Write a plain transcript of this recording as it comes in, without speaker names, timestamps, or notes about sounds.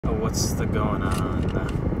what's the going on?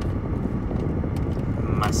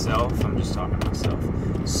 Myself, I'm just talking to myself.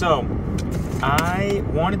 So, I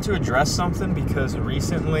wanted to address something because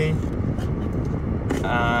recently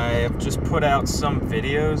I've just put out some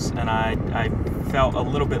videos and I felt a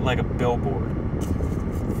little bit like a billboard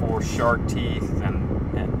for shark teeth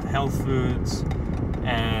and health foods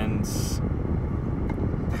and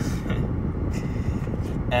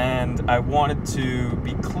and I wanted to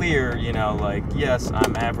be clear, you know, like, yes,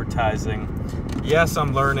 I'm advertising. Yes,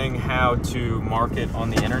 I'm learning how to market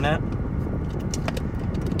on the internet.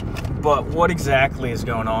 But what exactly is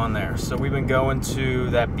going on there? So we've been going to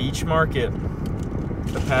that beach market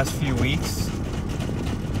the past few weeks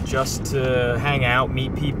just to hang out,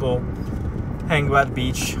 meet people, hang by the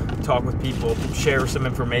beach, talk with people, share some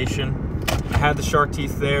information. I had the shark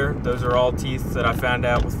teeth there. Those are all teeth that I found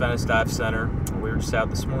out with Venice Dive Center. We were just out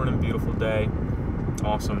this morning, beautiful day,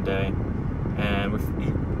 awesome day, and with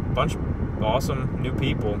a bunch of awesome new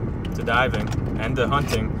people to diving and to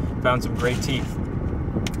hunting. Found some great teeth.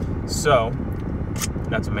 So,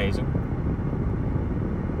 that's amazing.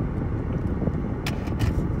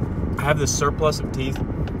 I have this surplus of teeth,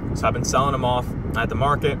 so I've been selling them off at the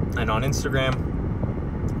market and on Instagram,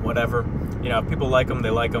 whatever. You know, if people like them, they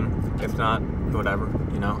like them. If not, whatever.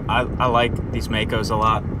 You know, I like these Makos a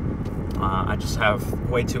lot. I just have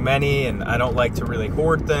way too many, and I don't like to really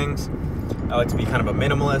hoard things. I like to be kind of a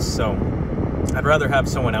minimalist, so I'd rather have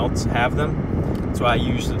someone else have them. That's why I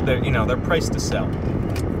usually, they're priced to sell,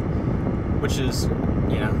 which is,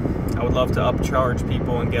 you know, I would love to upcharge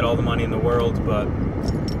people and get all the money in the world, but,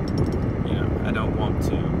 you know, I don't want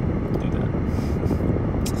to do that.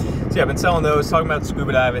 So yeah, I've been selling those, talking about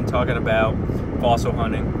scuba diving, talking about fossil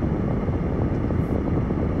hunting.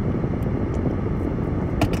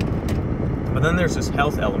 But then there's this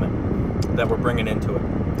health element that we're bringing into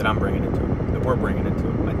it, that I'm bringing into it, that we're bringing into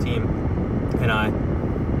it. My team and I,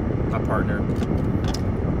 my partners,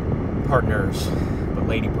 but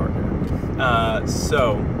lady partner.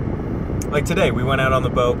 So, like today, we went out on the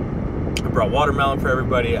boat. I brought watermelon for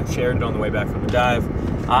everybody. I shared it on the way back from the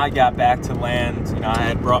dive. I got back to land. You know, I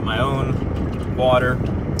had brought my own water.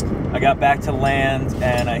 I got back to land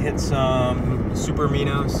and I hit some super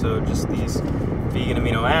aminos, so just these vegan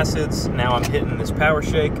amino acids. Now I'm hitting this power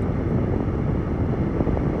shake.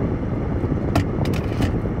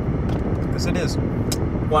 Because it is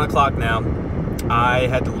 1 o'clock now. I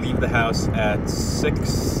had to leave the house at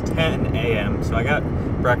 6:10 a.m. So I got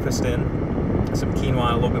breakfast in, some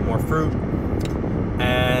quinoa, a little bit more fruit.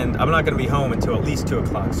 And I'm not going to be home until at least 2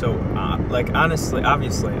 o'clock. So, honestly,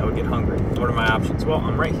 obviously, I would get hungry. What are my options? Well,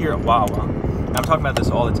 I'm right here at Wawa. I'm talking about this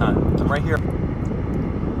all the time. I'm right here.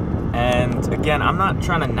 And again, I'm not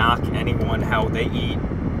trying to knock anyone how they eat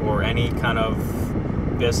or any kind of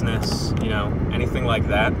business, you know, anything like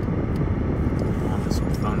that. I don't want this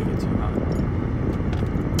phone to get too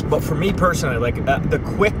hot. But for me personally, like the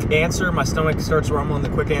quick answer, my stomach starts rumbling. The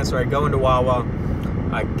quick answer, I go into Wawa,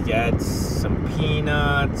 I get some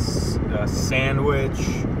peanuts, a sandwich,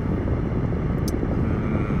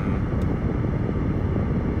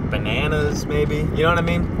 bananas maybe. You know what I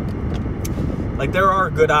mean? Like, there are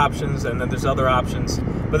good options, and then there's other options,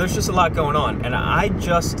 but there's just a lot going on. And I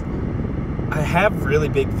have really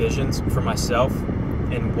big visions for myself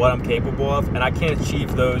and what I'm capable of, and I can't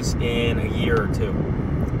achieve those in a year or two.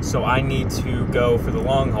 So I need to go for the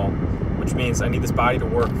long haul, which means I need this body to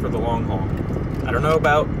work for the long haul. I don't know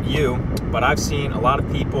about you, but I've seen a lot of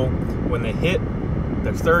people, when they hit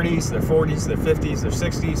their 30s, their 40s, their 50s, their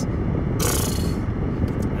 60s,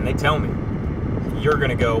 and they tell me, you're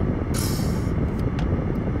gonna go.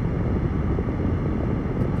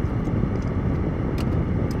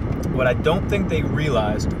 What I don't think they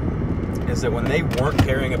realized is that when they weren't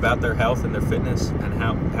caring about their health and their fitness and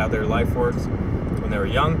how their life works, when they were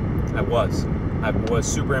young, I was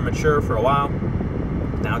super immature for a while.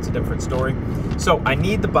 Now it's a different story. So I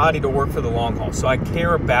need the body to work for the long haul. So I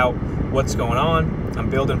care about what's going on. I'm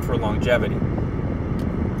building for longevity.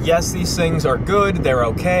 Yes, these things are good. They're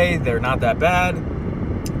okay. They're not that bad.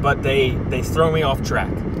 But they throw me off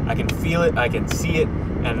track. I can feel it. I can see it.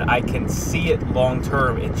 And I can see it long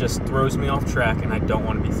term. It just throws me off track, and I don't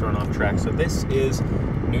want to be thrown off track. So this is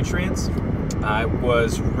nutrients. I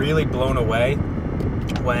was really blown away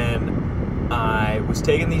when I was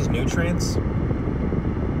taking these nutrients,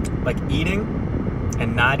 like eating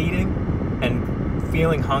and not eating, and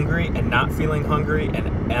feeling hungry and not feeling hungry,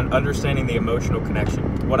 and understanding the emotional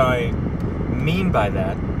connection. What I mean by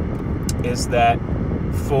that is that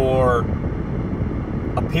for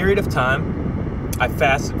a period of time, I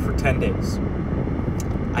fasted for 10 days.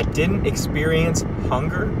 I didn't experience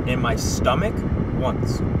hunger in my stomach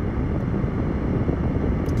once.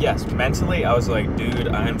 yes, mentally, I was like, dude,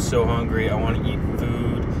 I am so hungry. I want to eat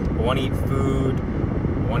food. I want to eat food.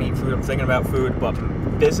 I want to eat food. I'm thinking about food. But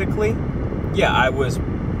physically, yeah, I was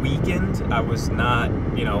weakened. I was not,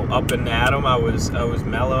 up and at 'em. I was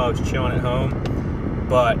mellow. I was chilling at home.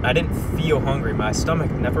 But I didn't feel hungry. My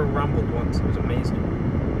stomach never rumbled once. It was amazing.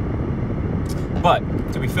 But,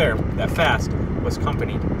 to be fair, that fast was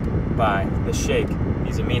accompanied by the shake,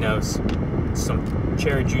 these aminos, some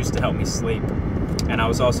cherry juice to help me sleep. And I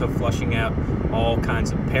was also flushing out all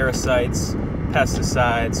kinds of parasites,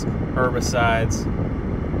 pesticides, herbicides,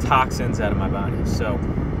 toxins out of my body. So,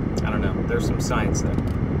 I don't know. There's some science there.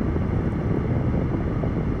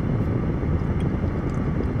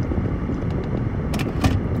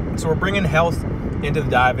 So we're bringing health into the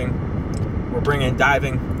diving. We're bringing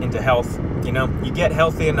diving into health. You get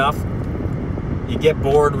healthy enough. You get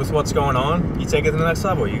bored with what's going on. You take it to the next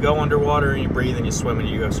level. You go underwater and you breathe and you swim and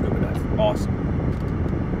you go scuba dive. Awesome.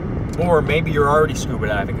 Or maybe you're already scuba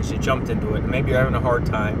diving because you jumped into it. Maybe you're having a hard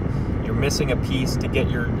time. You're missing a piece to get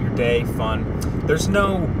your day fun. There's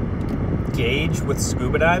no gauge with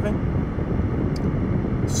scuba diving.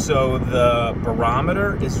 So the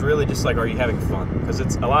barometer is really just like, are you having fun? Because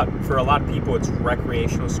for a lot of people, it's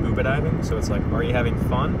recreational scuba diving. So it's like, are you having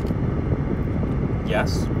fun?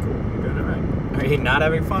 Yes. Cool. Good. All right. Are you not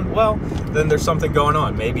having fun? Well, then there's something going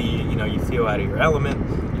on. Maybe, you feel out of your element.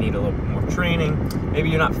 You need a little bit more training. Maybe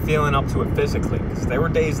you're not feeling up to it physically. Because there were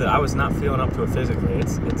days that I was not feeling up to it physically.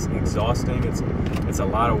 It's exhausting. It's a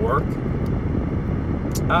lot of work.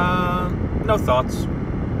 No thoughts.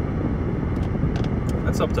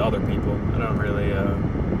 That's up to other people. I don't really,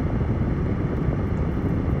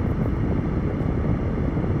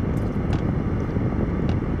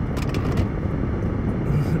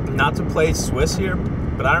 not to play Swiss here,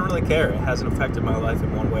 but I don't really care. It hasn't affected my life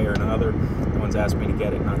in one way or another. No one's asked me to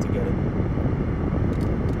get it, not to get it.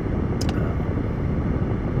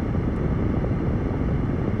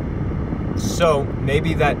 So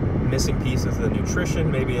maybe that missing piece is the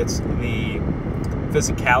nutrition. Maybe it's the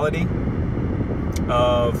physicality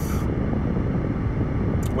of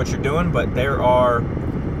what you're doing, but there are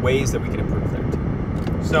ways that we can improve there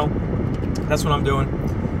too. So that's what I'm doing.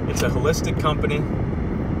 It's a holistic company.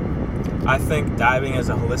 I think diving is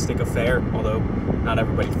a holistic affair, although not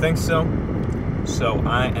everybody thinks so. So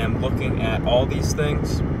I am looking at all these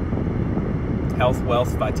things: health,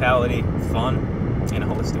 wealth, vitality, fun, in a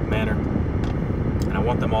holistic manner. And I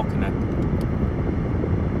want them all connected.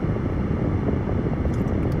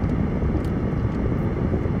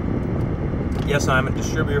 Yes, I'm a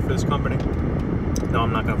distributor for this company. No,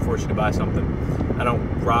 I'm not going to force you to buy something. I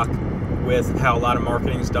don't rock with how a lot of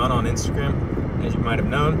marketing is done on Instagram, as you might have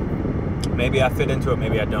known. Maybe I fit into it,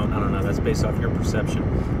 maybe I don't. I don't know. That's based off your perception,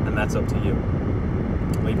 and that's up to you.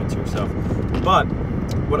 Leave it to yourself. But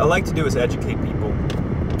what I like to do is educate people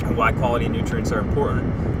on why quality nutrients are important,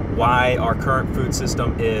 why our current food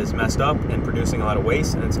system is messed up and producing a lot of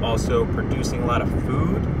waste, and it's also producing a lot of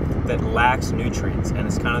food that lacks nutrients, and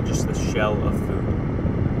it's kind of just the shell of food.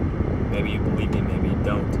 Maybe you believe me, maybe you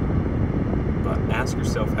don't. But ask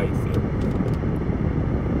yourself how you feel.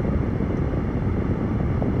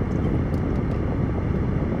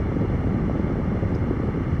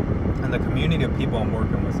 And the community of people I'm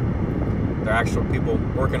working with, they're actual people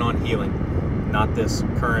working on healing, not this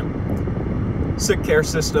current sick care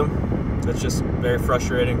system that's just very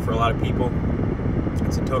frustrating for a lot of people.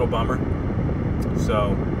 It's a total bummer.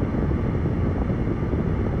 So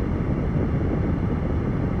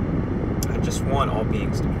I just want all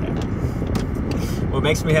beings to be happy. What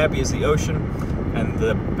makes me happy is the ocean, and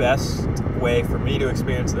the best way for me to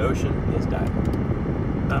experience the ocean is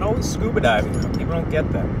diving. Not always scuba diving, though. People don't get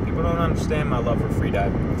that. People don't understand my love for free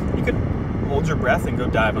diving. You could hold your breath and go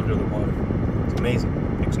dive under the water. It's amazing.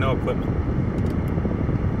 It takes no equipment.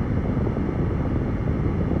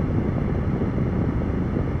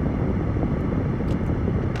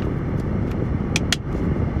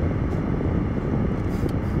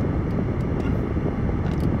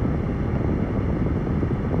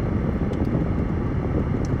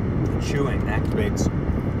 Chewing activates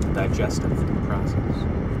the digestive process.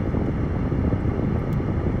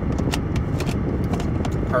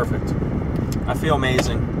 Perfect. I feel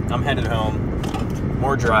amazing. I'm headed home.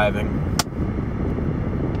 More driving.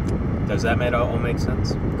 Does that all make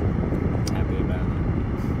sense?